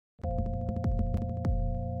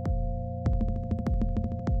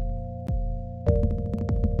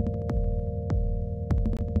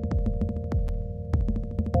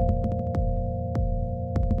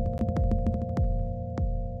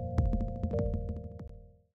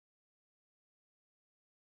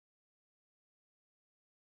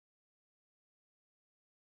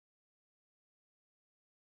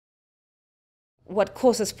What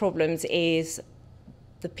causes problems is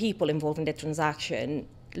the people involved in the transaction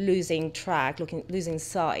losing track, losing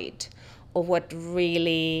sight of what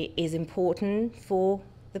really is important for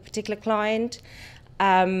the particular client,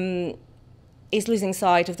 is losing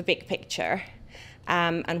sight of the big picture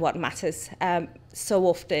and what matters. So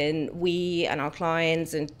often we and our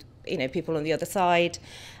clients and people on the other side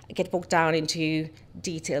get bogged down into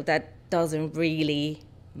detail that doesn't really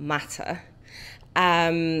matter.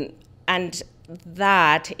 And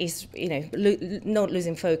that is, not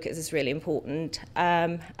losing focus is really important.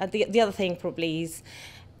 The other thing probably is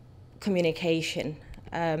communication.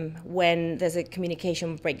 When there's a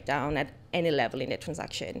communication breakdown at any level in a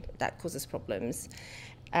transaction, that causes problems.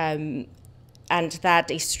 And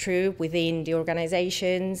that is true within the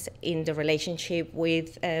organizations, in the relationship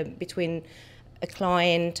with between a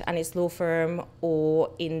client and its law firm,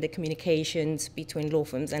 or in the communications between law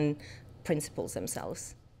firms and principals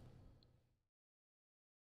themselves.